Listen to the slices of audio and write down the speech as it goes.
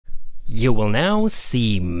You will now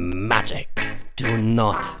see magic. Do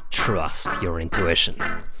not trust your intuition.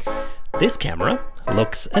 This camera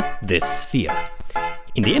looks at this sphere.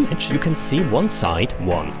 In the image you can see one side,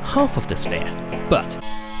 one half of the sphere. But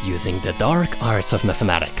using the dark arts of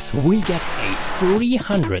mathematics, we get a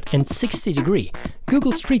 360-degree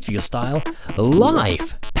Google Street View style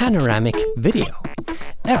live panoramic video.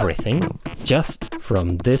 Everything just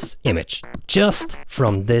from this image, just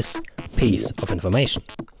from this piece of information.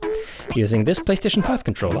 Using this PlayStation 5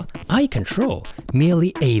 controller, I control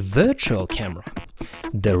merely a virtual camera.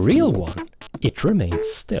 The real one, it remains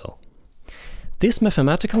still. This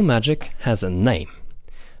mathematical magic has a name: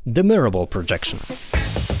 the Mirrorball projection.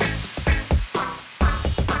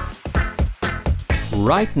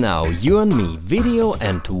 Right now, you and me, video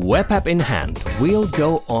and web app in hand, will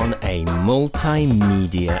go on a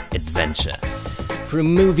multimedia adventure. From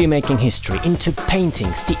movie-making history into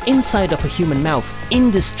paintings, the inside of a human mouth,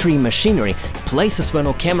 industry machinery, places where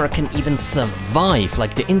no camera can even survive,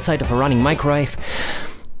 like the inside of a running microwave,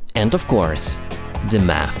 and of course, the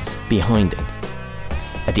math behind it.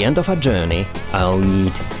 At the end of our journey, I'll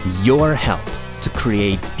need your help to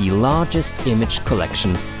create the largest image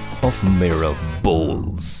collection of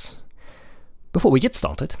Mirrorballs. Before we get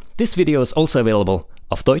started, this video is also available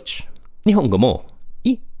auf Deutsch, Nihongo mo,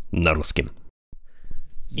 I na ruskim.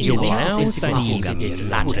 You will now see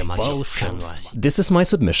This is my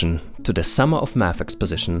submission to the Summer of Math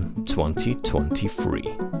Exposition 2023.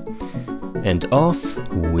 And off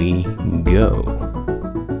we go.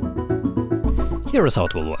 Here is how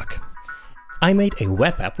it will work. I made a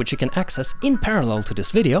web app which you can access in parallel to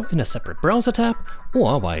this video in a separate browser tab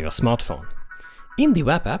or via your smartphone. In the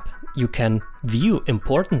web app, you can view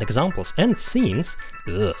important examples and scenes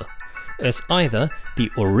as either the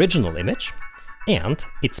original image and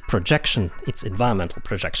its projection, its environmental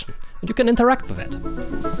projection, and you can interact with it.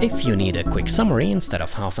 If you need a quick summary instead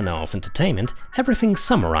of half an hour of entertainment, everything's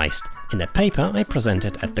summarized in a paper I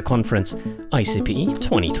presented at the conference ICPE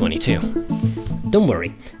 2022. Don't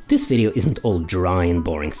worry, this video isn't all dry and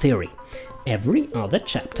boring theory. Every other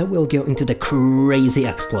chapter will go into the crazy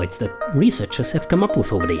exploits that researchers have come up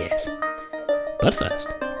with over the years. But first,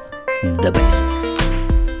 the basics.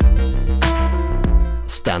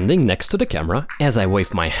 Standing next to the camera, as I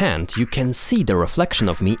wave my hand, you can see the reflection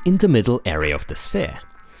of me in the middle area of the sphere.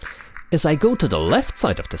 As I go to the left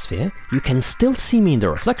side of the sphere, you can still see me in the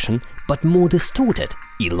reflection, but more distorted,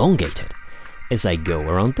 elongated. As I go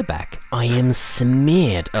around the back, I am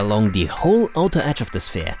smeared along the whole outer edge of the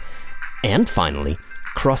sphere. And finally,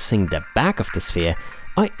 crossing the back of the sphere,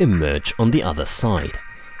 I emerge on the other side.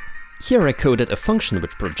 Here I coded a function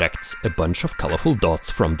which projects a bunch of colorful dots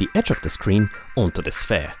from the edge of the screen onto the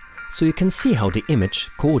sphere, so you can see how the image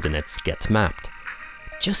coordinates get mapped.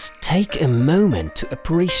 Just take a moment to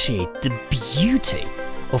appreciate the beauty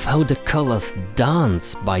of how the colors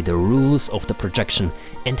dance by the rules of the projection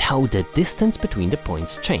and how the distance between the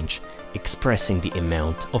points change, expressing the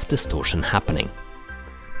amount of distortion happening.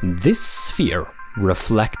 This sphere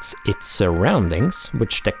reflects its surroundings,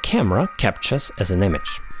 which the camera captures as an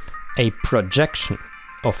image. A projection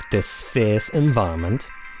of the sphere's environment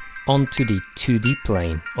onto the 2D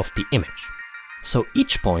plane of the image. So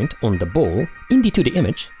each point on the ball in the 2D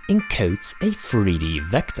image encodes a 3D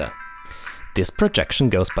vector. This projection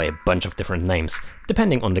goes by a bunch of different names,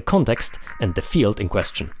 depending on the context and the field in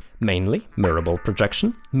question. Mainly Mirrorball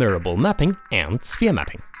projection, Mirrorball mapping and sphere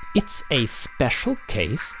mapping. It's a special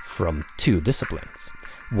case from two disciplines.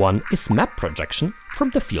 One is map projection from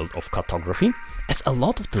the field of cartography, as a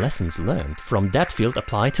lot of the lessons learned from that field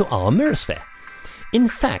apply to our mirror sphere. In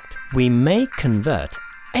fact, we may convert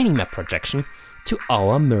any map projection to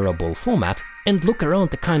our Mirrorball format and look around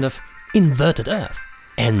the kind of inverted Earth.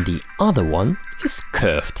 And the other one is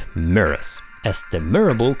curved mirrors, as the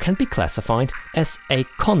Mirrorball can be classified as a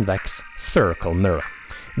convex spherical mirror.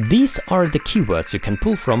 These are the keywords you can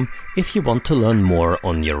pull from if you want to learn more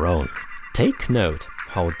on your own. Take note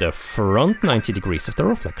how the front 90 degrees of the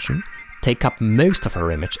reflection take up most of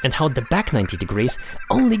our image and how the back 90 degrees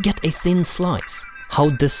only get a thin slice. How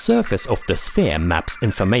the surface of the sphere maps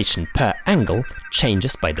information per angle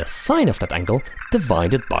changes by the sine of that angle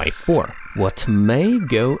divided by 4. What may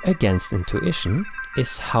go against intuition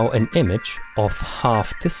is how an image of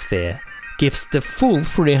half the sphere gives the full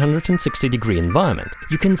 360-degree environment.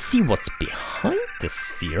 You can see what's behind the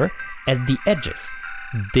sphere at the edges.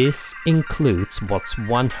 This includes what's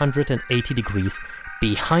 180 degrees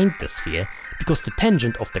behind the sphere, because the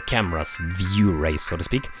tangent of the camera's view rays, so to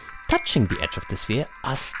speak, touching the edge of the sphere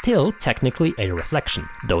are still technically a reflection,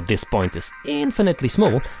 though this point is infinitely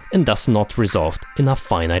small and thus not resolved in a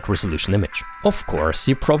finite resolution image. Of course,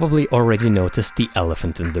 you probably already noticed the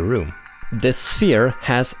elephant in the room. The sphere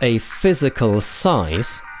has a physical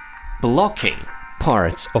size blocking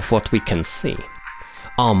parts of what we can see.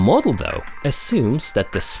 Our model, though, assumes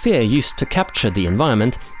that the sphere used to capture the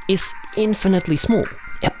environment is infinitely small,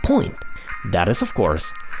 a point. That is, of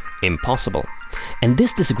course, impossible. And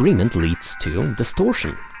this disagreement leads to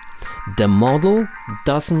distortion. The model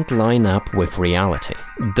doesn't line up with reality.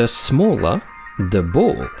 The smaller the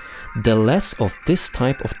ball, the less of this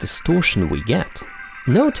type of distortion we get.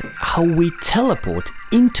 Note how we teleport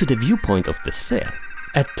into the viewpoint of the sphere,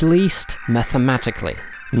 at least mathematically.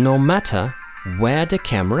 No matter where the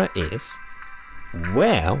camera is,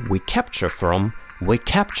 where we capture from, we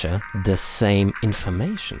capture the same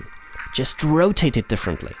information, just rotate it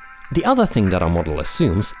differently. The other thing that our model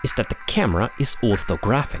assumes is that the camera is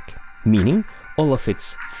orthographic, meaning all of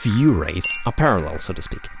its view rays are parallel, so to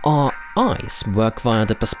speak. Our eyes work via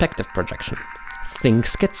the perspective projection.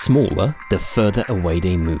 Things get smaller the further away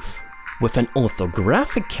they move. With an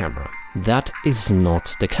orthographic camera, that is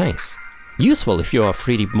not the case. Useful if you are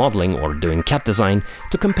 3D modeling or doing CAD design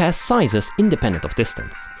to compare sizes independent of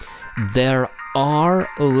distance. There are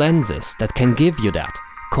lenses that can give you that,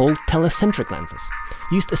 called telecentric lenses,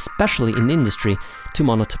 used especially in industry to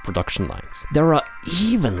monitor production lines. There are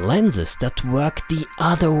even lenses that work the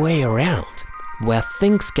other way around, where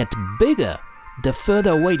things get bigger the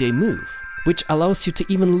further away they move, which allows you to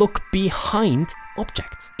even look behind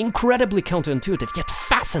objects. Incredibly counterintuitive, yet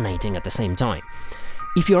fascinating at the same time.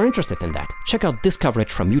 If you are interested in that, check out this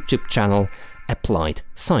coverage from YouTube channel Applied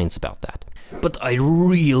Science about that. But I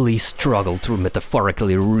really struggle to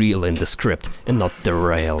metaphorically reel in the script and not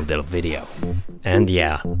derail the video. And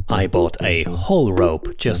yeah, I bought a whole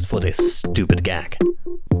rope just for this stupid gag.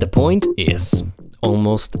 The point is,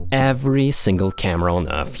 almost every single camera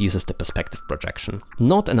on Earth uses the perspective projection,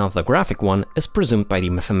 not an orthographic one as presumed by the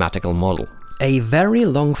mathematical model. A very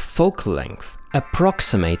long focal length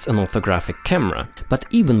approximates an orthographic camera, but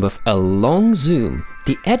even with a long zoom,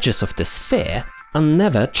 the edges of the sphere are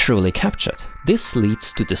never truly captured. This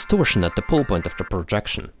leads to distortion at the pole point of the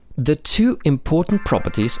projection. The two important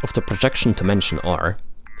properties of the projection to mention are: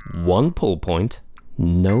 one pole point,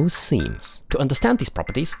 no seams. To understand these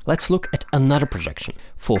properties, let's look at another projection.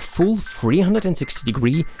 For full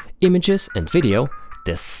 360-degree images and video,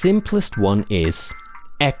 the simplest one is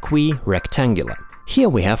equirectangular. Here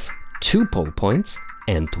we have two pole points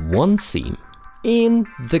and one seam. In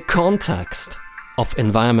the context of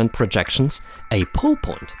environment projections, a pole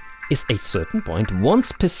point is a certain point, one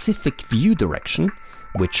specific view direction,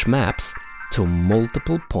 which maps to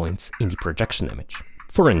multiple points in the projection image.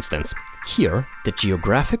 For instance, here the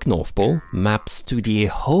geographic North Pole maps to the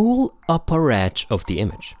whole upper edge of the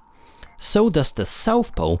image. So does the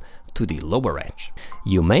South Pole to the lower edge.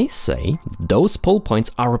 You may say those pole points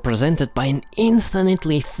are represented by an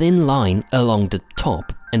infinitely thin line along the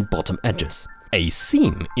top and bottom edges. A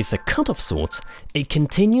seam is a cut of sorts, a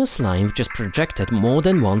continuous line which is projected more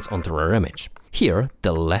than once onto our image. Here,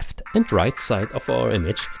 the left and right side of our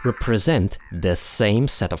image represent the same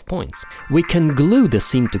set of points. We can glue the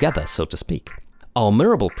seam together, so to speak. Our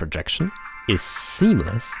mirrorball projection is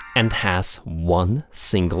seamless and has one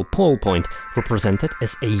single pole point represented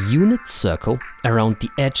as a unit circle around the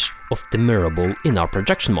edge of the mirrorball in our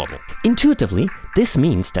projection model. Intuitively, this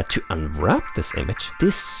means that to unwrap this image,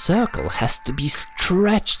 this circle has to be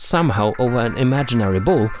stretched somehow over an imaginary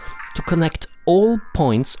ball to connect all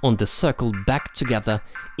points on the circle back together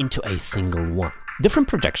into a single one. Different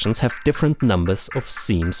projections have different numbers of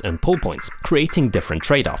seams and pole points, creating different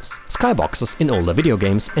trade-offs. Skyboxes in older video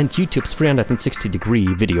games and YouTube's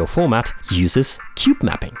 360-degree video format uses cube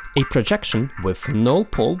mapping, a projection with no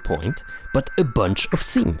pole point but a bunch of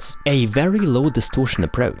seams. A very low distortion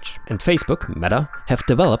approach. And Facebook, Meta, have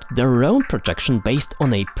developed their own projection based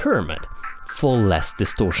on a pyramid, for less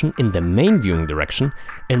distortion in the main viewing direction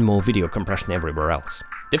and more video compression everywhere else.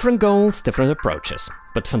 Different goals, different approaches,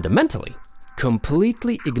 but fundamentally,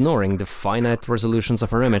 completely ignoring the finite resolutions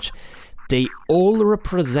of our image, they all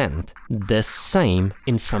represent the same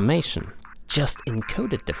information, just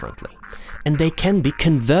encoded differently, and they can be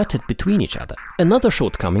converted between each other. Another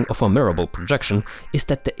shortcoming of our mirrorball projection is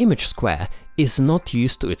that the image square is not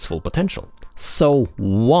used to its full potential. So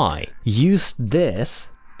why use this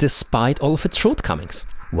despite all of its shortcomings?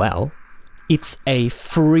 Well, It's a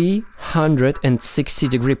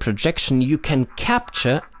 360-degree projection you can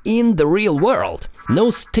capture in the real world. No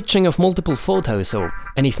stitching of multiple photos or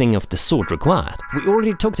anything of the sort required. We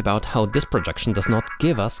already talked about how this projection does not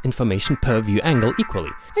give us information per view angle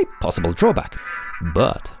equally, a possible drawback.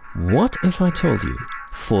 But what if I told you,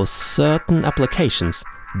 for certain applications,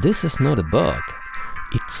 this is not a bug,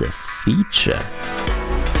 it's a feature.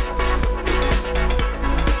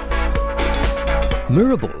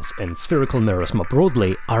 Mirrorballs and spherical mirrors more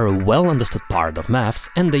broadly are a well-understood part of maths,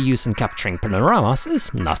 and their use in capturing panoramas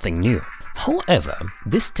is nothing new. However,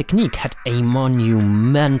 this technique had a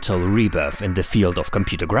monumental rebirth in the field of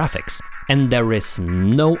computer graphics, and there is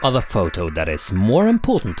no other photo that is more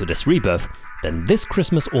important to this rebirth than this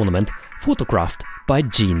Christmas ornament photographed by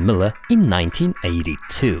Gene Miller in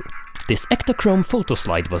 1982. This Ektachrome photo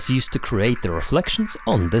slide was used to create the reflections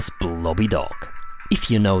on this blobby dog. If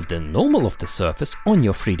you know the normal of the surface on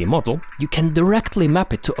your 3D model, you can directly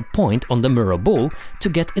map it to a point on the mirror ball to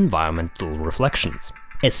get environmental reflections.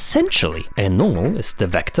 Essentially, a normal is the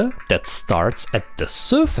vector that starts at the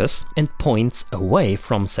surface and points away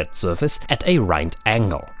from said surface at a right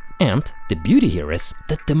angle. And the beauty here is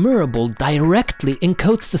that the mirror ball directly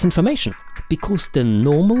encodes this information, because the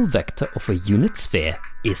normal vector of a unit sphere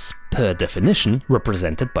is per definition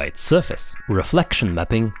represented by its surface. Reflection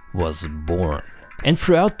mapping was born. And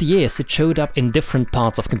throughout the years it showed up in different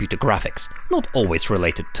parts of computer graphics, not always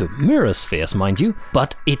related to mirror spheres, mind you,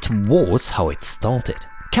 but it was how it started.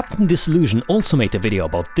 Captain Disillusion also made a video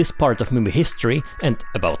about this part of movie history and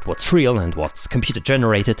about what's real and what's computer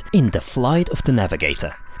generated in The Flight of the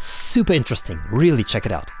Navigator. Super interesting, really check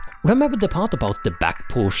it out. Remember the part about the back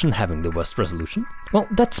portion having the worst resolution? Well,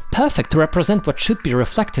 that's perfect to represent what should be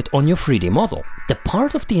reflected on your 3D model. The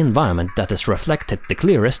part of the environment that is reflected the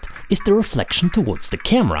clearest is the reflection towards the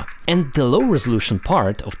camera, and the low resolution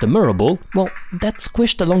part of the mirror ball, well, that's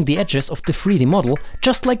squished along the edges of the 3D model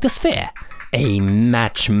just like the sphere. A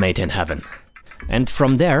match made in heaven. And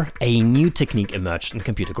from there, a new technique emerged in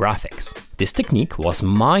computer graphics. This technique was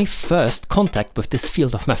my first contact with this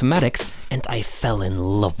field of mathematics, and I fell in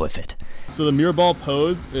love with it. So the Mirrorball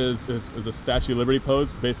pose is a Statue of Liberty pose.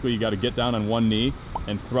 Basically, you got to get down on one knee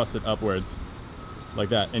and thrust it upwards, like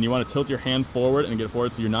that. And you want to tilt your hand forward and get it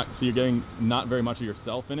forward so you're getting not very much of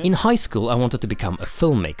yourself in it. In high school, I wanted to become a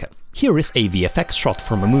filmmaker. Here is a VFX shot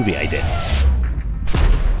from a movie I did.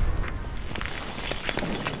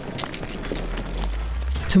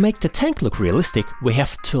 To make the tank look realistic, we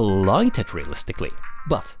have to light it realistically.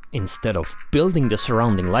 But instead of building the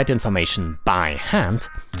surrounding light information by hand,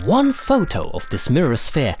 one photo of this mirror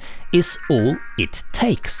sphere is all it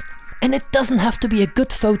takes. And it doesn't have to be a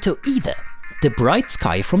good photo either. The bright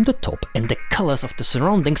sky from the top and the colors of the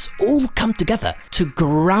surroundings all come together to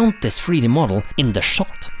ground this 3D model in the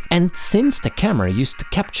shot. And since the camera used to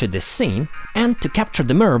capture this scene and to capture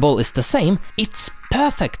the mirror ball is the same, it's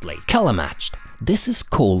perfectly color matched. This is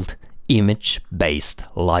called image-based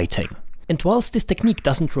lighting. And whilst this technique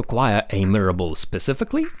doesn't require a mirror ball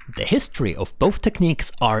specifically, the history of both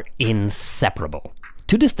techniques are inseparable.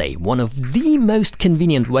 To this day, one of the most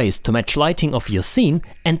convenient ways to match lighting of your scene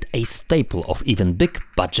and a staple of even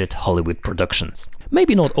big-budget Hollywood productions.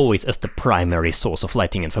 Maybe not always as the primary source of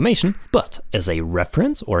lighting information, but as a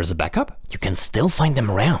reference or as a backup, you can still find them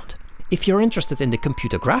around. If you're interested in the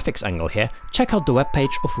computer graphics angle here, check out the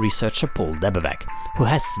webpage of researcher Paul Debevec, who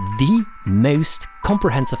has the most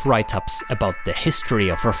comprehensive write-ups about the history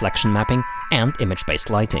of reflection mapping and image-based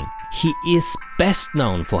lighting. He is best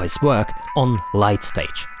known for his work on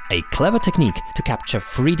LightStage, a clever technique to capture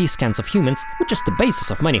 3D scans of humans, which is the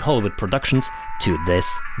basis of many Hollywood productions to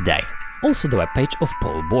this day. Also the webpage of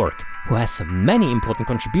Paul Borg, who has many important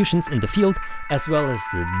contributions in the field, as well as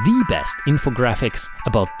the best infographics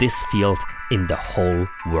about this field in the whole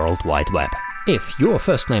World Wide Web. If your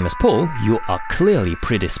first name is Paul, you are clearly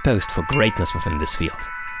predisposed for greatness within this field.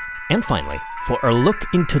 And finally, for a look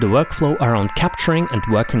into the workflow around capturing and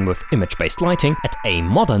working with image-based lighting at a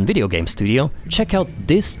modern video game studio, check out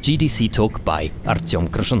this GDC talk by Artyom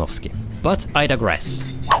Krashenovsky. But I digress.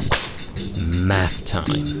 Math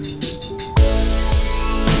time.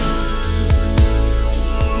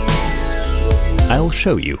 I'll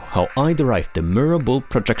show you how I derived the Mirrorball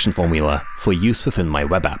projection formula for use within my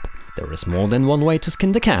web app. There is more than one way to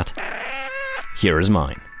skin the cat. Here is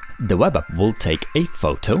mine. The web app will take a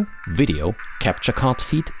photo, video, capture card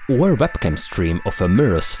feed or webcam stream of a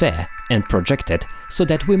mirror sphere and project it so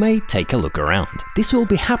that we may take a look around. This will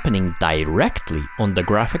be happening directly on the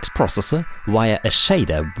graphics processor via a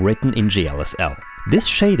shader written in GLSL. This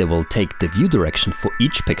shader will take the view direction for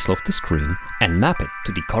each pixel of the screen and map it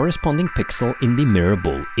to the corresponding pixel in the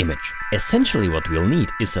Mirrorball image. Essentially what we'll need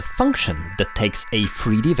is a function that takes a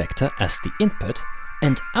 3D vector as the input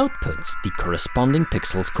and outputs the corresponding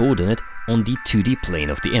pixel's coordinate on the 2D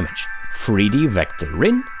plane of the image. 3D vector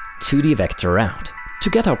in, 2D vector out. To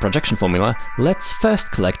get our projection formula, let's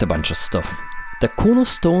first collect a bunch of stuff. The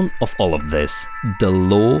cornerstone of all of this, the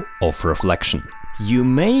law of reflection. You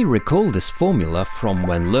may recall this formula from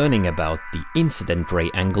when learning about the incident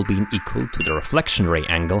ray angle being equal to the reflection ray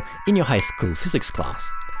angle in your high school physics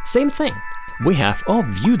class. Same thing. We have our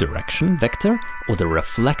view direction vector, or the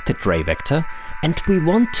reflected ray vector, and we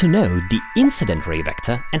want to know the incident ray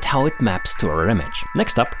vector and how it maps to our image.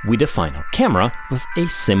 Next up, we define our camera with a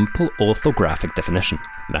simple orthographic definition.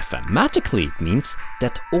 Mathematically, it means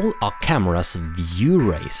that all our camera's view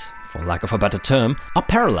rays, for lack of a better term, are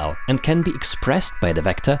parallel and can be expressed by the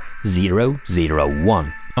vector 0, 0,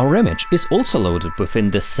 1. Our image is also loaded within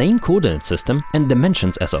the same coordinate system and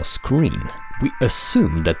dimensions as our screen. We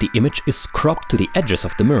assume that the image is cropped to the edges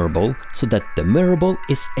of the mirrorball so that the mirrorball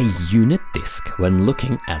is a unit disk when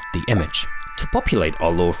looking at the image. To populate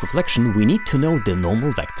our law of reflection, we need to know the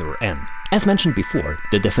normal vector n. As mentioned before,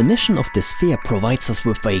 the definition of the sphere provides us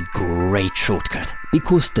with a great shortcut,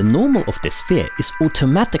 because the normal of the sphere is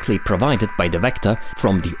automatically provided by the vector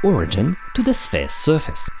from the origin to the sphere's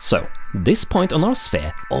surface. So, this point on our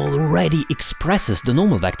sphere already expresses the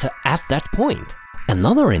normal vector at that point.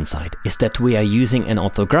 Another insight is that we are using an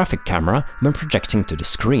orthographic camera when projecting to the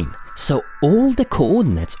screen, so all the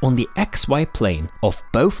coordinates on the XY plane of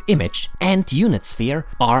both image and unit sphere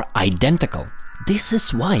are identical. This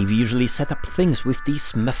is why we usually set up things with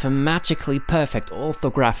these mathematically perfect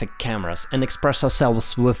orthographic cameras and express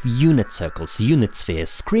ourselves with unit circles, unit spheres,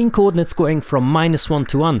 screen coordinates going from -1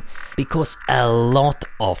 to 1, because a lot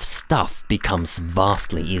of stuff becomes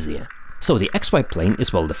vastly easier. So the XY plane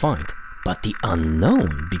is well defined, but the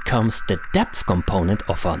unknown becomes the depth component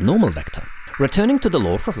of our normal vector. Returning to the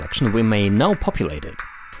law of reflection, we may now populate it.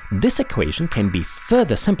 This equation can be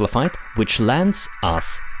further simplified, which lands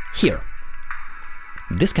us here.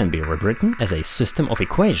 This can be rewritten as a system of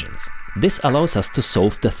equations. This allows us to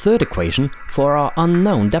solve the third equation for our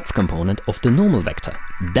unknown depth component of the normal vector.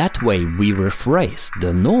 That way we rephrase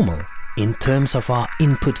the normal in terms of our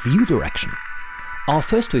input view direction. Our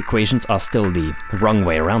first two equations are still the wrong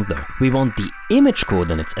way around though. We want the image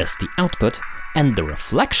coordinates as the output and the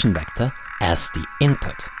reflection vector as the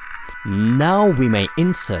input. Now we may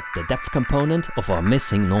insert the depth component of our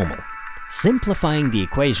missing normal. Simplifying the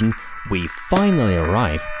equation, we finally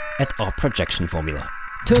arrive at our projection formula.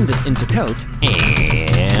 Turn this into code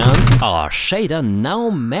and our shader now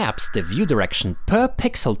maps the view direction per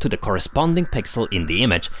pixel to the corresponding pixel in the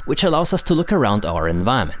image, which allows us to look around our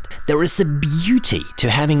environment. There is a beauty to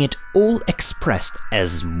having it all expressed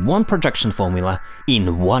as one projection formula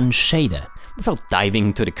in one shader. Without diving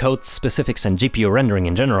into the code specifics and GPU rendering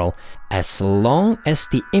in general, as long as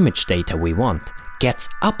the image data we want gets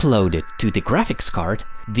uploaded to the graphics card,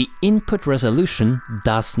 the input resolution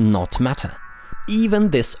does not matter. Even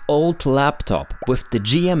this old laptop with the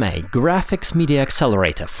GMA Graphics Media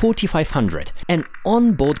Accelerator 4500, an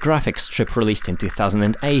onboard graphics chip released in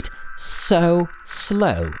 2008, so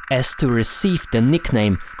slow as to receive the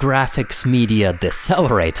nickname Graphics Media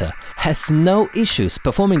Decelerator, has no issues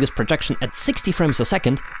performing this projection at 60 frames a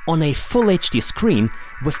second on a full HD screen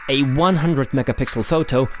with a 100 megapixel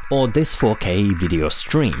photo or this 4K video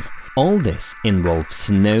stream. All this involves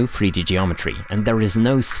no 3D geometry, and there is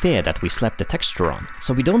no sphere that we slap the texture on,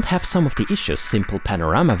 so we don't have some of the issues simple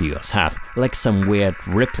panorama viewers have, like some weird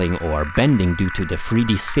rippling or bending due to the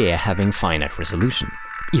 3D sphere having finite resolution.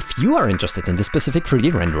 If you are interested in the specific 3D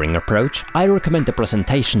rendering approach, I recommend the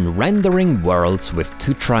presentation Rendering Worlds with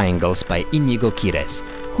Two Triangles by Inigo Quires,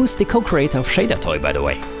 who's the co-creator of ShaderToy by the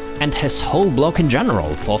way, and his whole blog in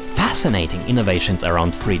general for fascinating innovations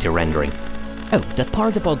around 3D rendering. Oh, that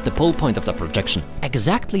part about the pole point of the projection,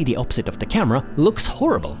 exactly the opposite of the camera, looks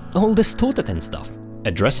horrible, all distorted and stuff.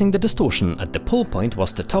 Addressing the distortion at the pole point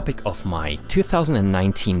was the topic of my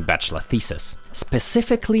 2019 bachelor thesis.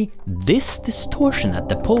 Specifically, this distortion at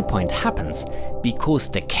the pole point happens because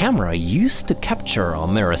the camera used to capture our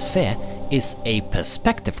mirror sphere is a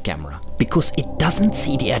perspective camera. Because it doesn't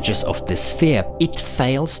see the edges of the sphere, it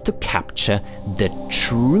fails to capture the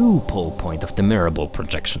true pole point of the mirrorball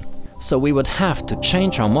projection. So we would have to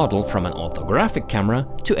change our model from an orthographic camera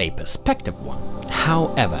to a perspective one.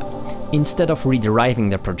 However, instead of rederiving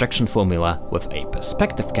the projection formula with a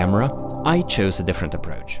perspective camera, I chose a different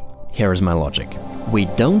approach. Here's my logic. We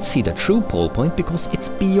don't see the true pole point because it's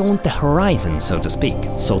beyond the horizon, so to speak.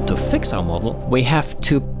 So to fix our model, we have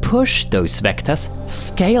to push those vectors,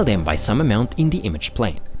 scale them by some amount in the image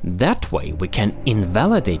plane. That way we can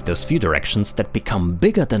invalidate those view directions that become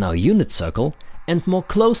bigger than our unit circle and more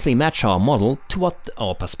closely match our model to what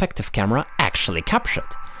our perspective camera actually captured.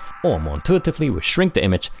 Or more intuitively, we shrink the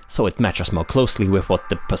image so it matches more closely with what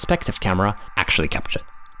the perspective camera actually captured.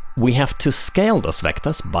 We have to scale those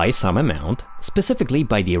vectors by some amount, specifically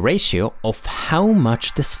by the ratio of how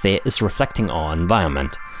much the sphere is reflecting our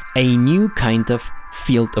environment. A new kind of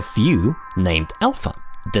field of view named alpha.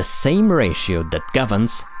 The same ratio that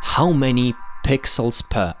governs how many pixels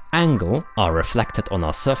per angle are reflected on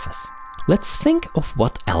our surface. Let's think of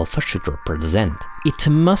what alpha should represent. It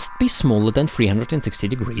must be smaller than 360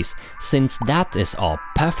 degrees, since that is our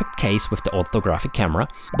perfect case with the orthographic camera,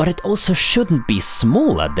 but it also shouldn't be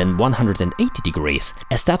smaller than 180 degrees,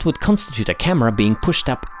 as that would constitute a camera being pushed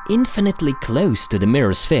up infinitely close to the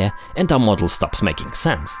mirror sphere and our model stops making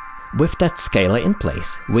sense. With that scaler in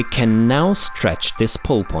place, we can now stretch this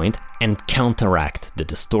pole point and counteract the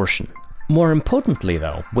distortion. More importantly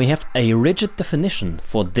though, we have a rigid definition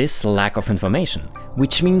for this lack of information,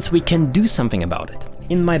 which means we can do something about it.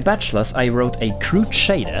 In my bachelor's I wrote a crude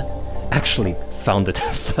shader, actually found it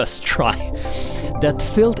first try, that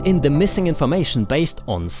filled in the missing information based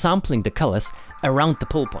on sampling the colors around the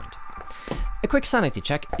pole point. A quick sanity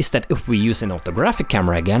check is that if we use an orthographic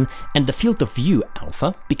camera again and the field of view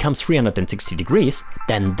alpha becomes 360 degrees,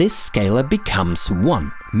 then this scalar becomes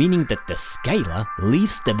 1, meaning that the scalar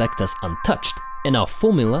leaves the vectors untouched and our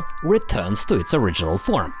formula returns to its original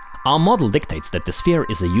form. Our model dictates that the sphere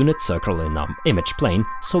is a unit circle in our image plane,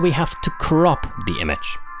 so we have to crop the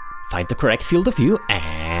image. Find the correct field of view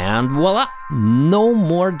and voila! No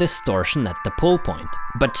more distortion at the pole point.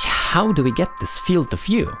 But how do we get this field of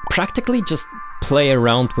view? Practically just play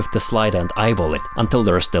around with the slider and eyeball it until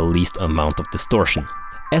there is the least amount of distortion.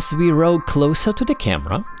 As we roll closer to the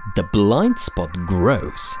camera, the blind spot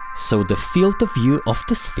grows, so the field of view of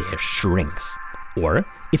the sphere shrinks. Or,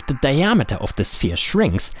 if the diameter of the sphere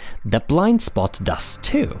shrinks, the blind spot does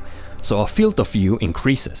too, so our field of view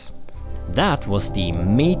increases. That was the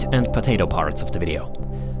meat and potato parts of the video.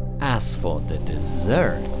 As for the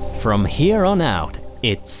dessert, from here on out,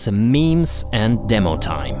 it's memes and demo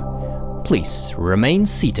time. Please remain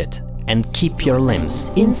seated and keep your limbs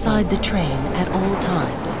inside the train at all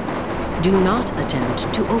times. Do not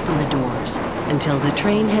attempt to open the doors until the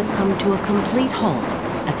train has come to a complete halt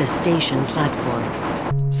at the station platform.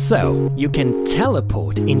 So, you can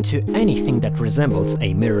teleport into anything that resembles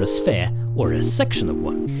a mirror sphere or a section of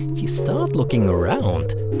one. If you start looking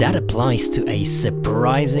around, that applies to a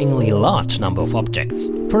surprisingly large number of objects.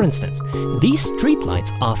 For instance, these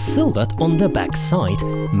streetlights are silvered on the back side,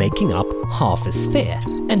 making up half a sphere.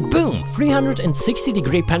 And boom,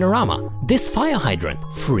 360-degree panorama. This fire hydrant,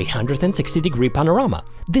 360-degree panorama.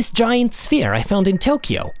 This giant sphere I found in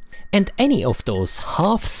Tokyo. And any of those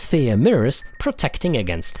half-sphere mirrors protecting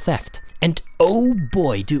against theft. And oh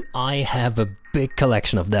boy, do I have a big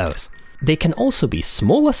collection of those. They can also be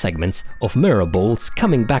smaller segments of mirror balls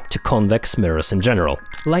coming back to convex mirrors in general,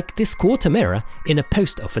 like this quarter mirror in a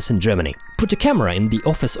post office in Germany. Put a camera in the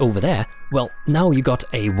office over there, well, now you got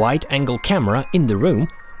a wide-angle camera in the room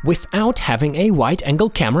without having a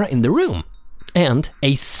wide-angle camera in the room. And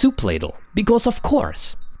a soup ladle, because of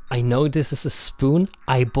course. I know this is a spoon,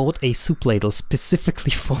 I bought a soup ladle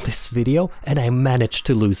specifically for this video and I managed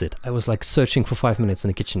to lose it. I was like searching for 5 minutes in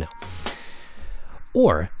the kitchen now.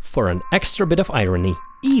 Or, for an extra bit of irony,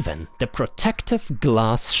 even the protective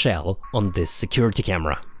glass shell on this security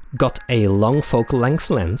camera. Got a long focal length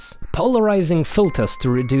lens, polarizing filters to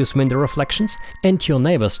reduce window reflections, and your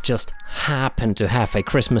neighbors just happen to have a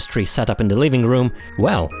Christmas tree set up in the living room,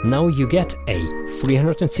 well, now you get a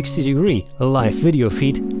 360-degree live video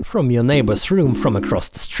feed from your neighbor's room from across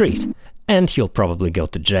the street. And you'll probably go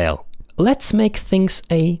to jail. Let's make things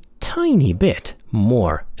a tiny bit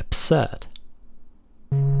more absurd.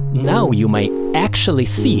 Now you may actually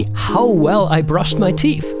see how well I brushed my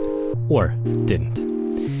teeth. Or didn't.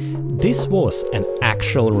 This was an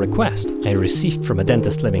actual request I received from a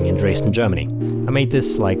dentist living in Dresden, Germany. I made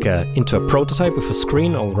this like into a prototype with a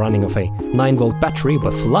screen all running off a 9-volt battery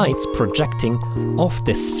with lights projecting off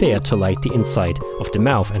the sphere to light the inside of the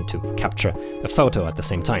mouth and to capture a photo at the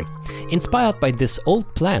same time. Inspired by this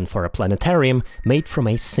old plan for a planetarium made from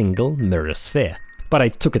a single mirror sphere. But I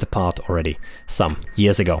took it apart already some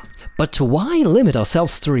years ago. But why limit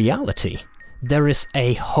ourselves to reality? There is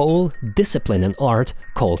a whole discipline in art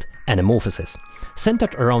called anamorphosis,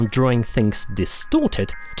 centered around drawing things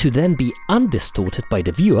distorted to then be undistorted by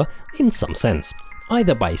the viewer in some sense,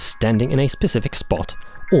 either by standing in a specific spot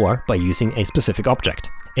or by using a specific object.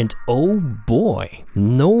 And oh boy,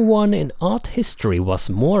 no one in art history was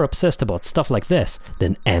more obsessed about stuff like this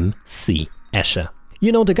than M.C. Escher.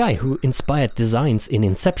 You know, the guy who inspired designs in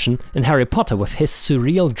Inception and Harry Potter with his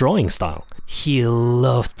surreal drawing style. He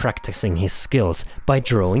loved practicing his skills by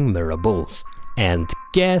drawing mirrorballs. And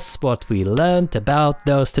guess what we learned about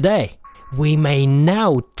those today? We may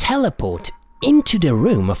now teleport into the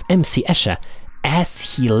room of M.C. Escher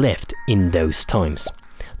as he lived in those times.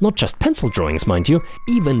 Not just pencil drawings, mind you,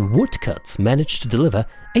 even woodcuts managed to deliver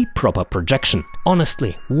a proper projection.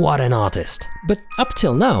 Honestly, what an artist. But up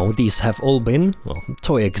till now, these have all been, well,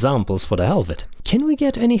 toy examples for the hell of it. Can we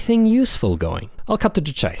get anything useful going? I'll cut to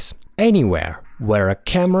the chase. Anywhere where a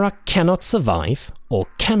camera cannot survive or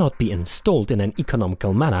cannot be installed in an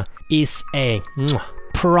economical manner is a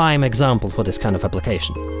prime example for this kind of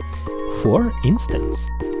application. For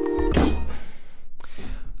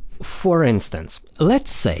instance,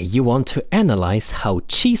 let's say you want to analyze how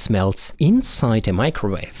cheese melts inside a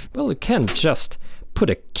microwave. Well, you can't just put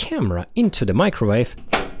a camera into the microwave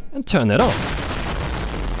and turn it on.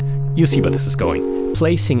 You see where this is going.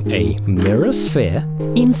 Placing a mirror sphere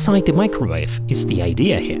inside the microwave is the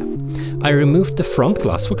idea here. I removed the front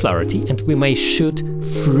glass for clarity, and we may shoot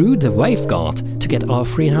through the waveguard to get our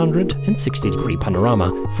 360-degree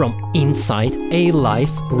panorama from inside a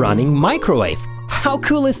live running microwave. How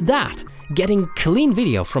cool is that? Getting clean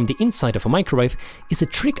video from the inside of a microwave is a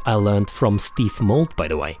trick I learned from Steve Mould, by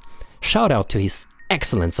the way. Shout out to his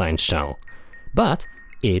excellent science channel. But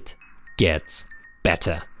it gets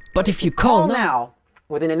better. But if you call now,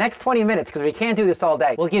 within the next 20 minutes, because we can't do this all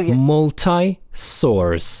day, we'll give you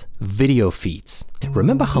multi-source video feeds.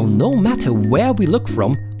 Remember how no matter where we look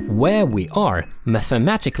from, where we are,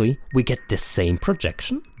 mathematically we get the same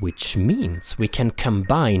projection? Which means we can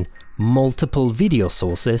combine multiple video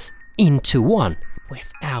sources into one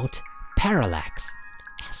without parallax.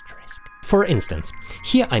 Asterisk. For instance,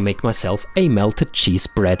 here I make myself a melted cheese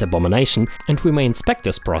bread abomination, and we may inspect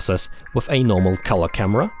this process with a normal color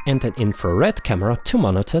camera and an infrared camera to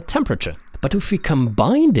monitor temperature. But if we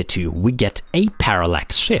combine the two, we get a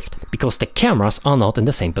parallax shift, because the cameras are not in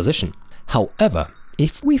the same position. However,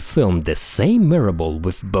 if we film the same mirrorball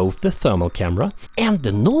with both the thermal camera and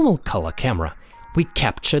the normal color camera, we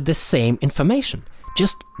capture the same information,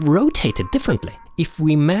 just rotated differently. If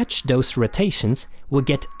we match those rotations, we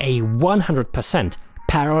get a 100%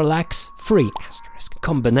 parallax-free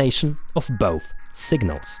combination of both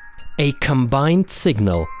signals. A combined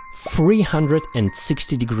signal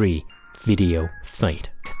 360-degree video fade.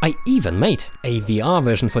 I even made a VR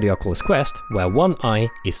version for the Oculus Quest where one eye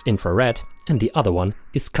is infrared and the other one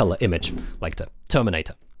is color image, like the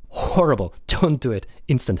Terminator. Horrible, don't do it,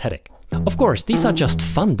 instant headache. Of course, these are just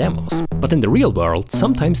fun demos, but in the real world,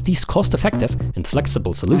 sometimes these cost-effective and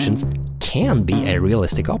flexible solutions can be a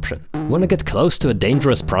realistic option. Want to get close to a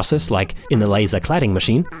dangerous process like in a laser cladding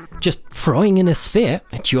machine? Just throwing in a sphere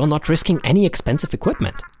and you're not risking any expensive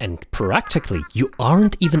equipment. And practically, you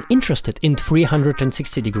aren't even interested in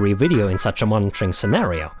 360-degree video in such a monitoring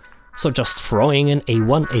scenario. So just throwing in a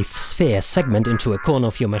 1/8 sphere segment into a corner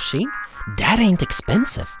of your machine? That ain't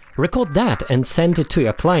expensive. Record that and send it to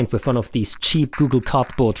your client with one of these cheap Google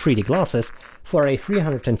Cardboard 3D glasses for a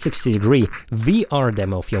 360-degree VR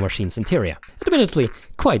demo of your machine's interior. Admittedly,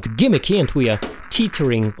 quite gimmicky, and we are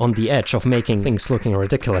teetering on the edge of making things looking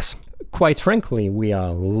ridiculous. Quite frankly, we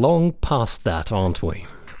are long past that, aren't we?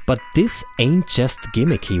 But this ain't just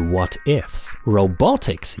gimmicky what-ifs.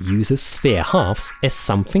 Robotics uses sphere halves as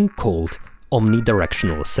something called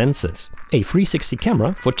omnidirectional sensors, a 360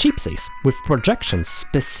 camera for cheapsies, with projections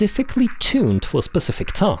specifically tuned for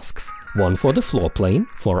specific tasks. One for the floor plane,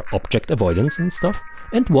 for object avoidance and stuff,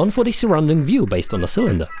 and one for the surrounding view based on a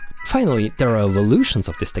cylinder. Finally, there are evolutions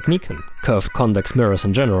of this technique, and curved convex mirrors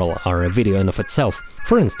in general are a video in of itself.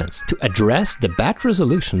 For instance, to address the bad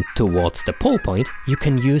resolution towards the pole point, you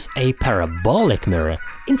can use a parabolic mirror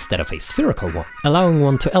instead of a spherical one, allowing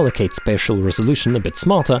one to allocate spatial resolution a bit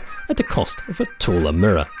smarter at the cost of a taller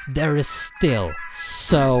mirror. There is still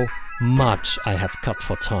so much I have cut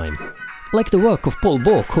for time. Like the work of Paul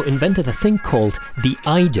Borg, who invented a thing called the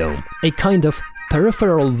eye dome, a kind of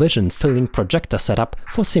peripheral vision filling projector setup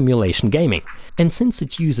for simulation gaming. And since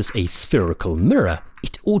it uses a spherical mirror,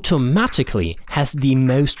 it automatically has the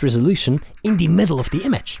most resolution in the middle of the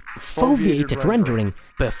image. Foveated rendering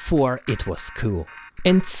before it was cool.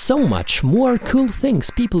 And so much more cool things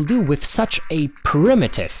people do with such a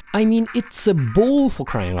primitive. I mean, it's a ball, for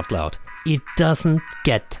crying out loud. It doesn't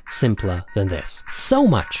get simpler than this. So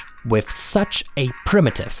much with such a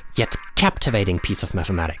primitive yet captivating piece of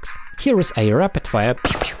mathematics. Here is a rapid fire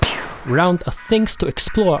round of things to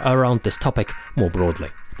explore around this topic more broadly.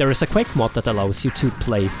 There is a Quake mod that allows you to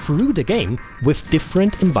play through the game with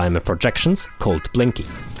different environment projections called Blinky.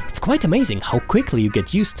 It's quite amazing how quickly you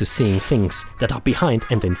get used to seeing things that are behind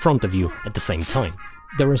and in front of you at the same time.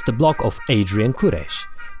 There is the blog of Adrian Kuresh,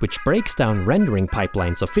 which breaks down rendering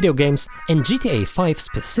pipelines of video games, and GTA 5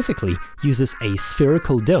 specifically uses a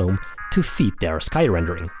spherical dome to feed their sky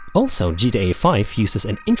rendering. Also, GTA 5 uses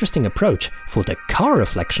an interesting approach for the car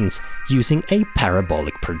reflections using a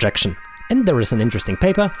parabolic projection. And there is an interesting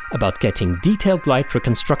paper about getting detailed light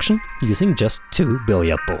reconstruction using just 2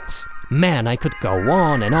 billiard balls. Man, I could go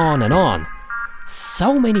on and on and on.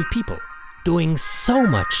 So many people doing so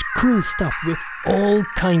much cool stuff with all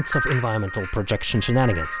kinds of environmental projection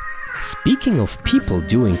shenanigans. Speaking of people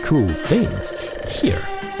doing cool things, here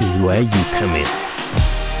is where you come in.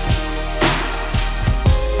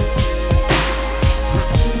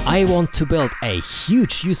 I want to build a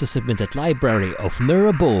huge user-submitted library of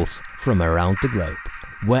mirrorballs from around the globe.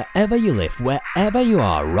 Wherever you live, wherever you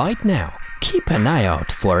are right now, keep an eye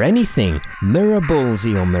out for anything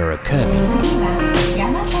mirrorballsy or mirror curvy.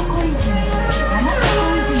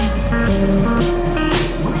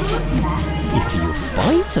 If you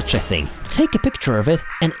find such a thing, take a picture of it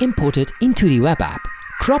and import it into the web app.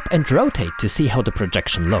 Crop and rotate to see how the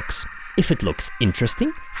projection looks. If it looks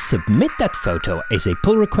interesting, submit that photo as a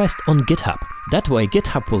pull request on GitHub. That way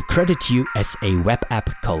GitHub will credit you as a web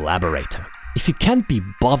app collaborator. If you can't be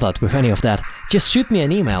bothered with any of that, just shoot me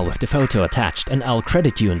an email with the photo attached and I'll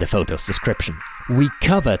credit you in the photo's description. We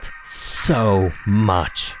covered so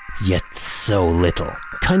much, yet so little.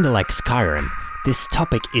 Kinda like Skyrim, this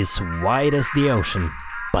topic is wide as the ocean,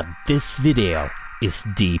 but this video is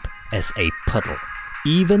deep as a puddle.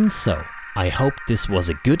 Even so, I hope this was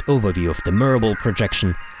a good overview of the mirrorball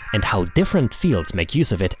projection and how different fields make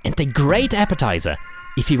use of it, and a great appetizer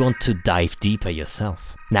if you want to dive deeper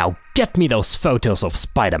yourself. Now get me those photos of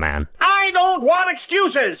Spider-Man. I don't want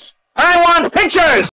excuses! I want pictures!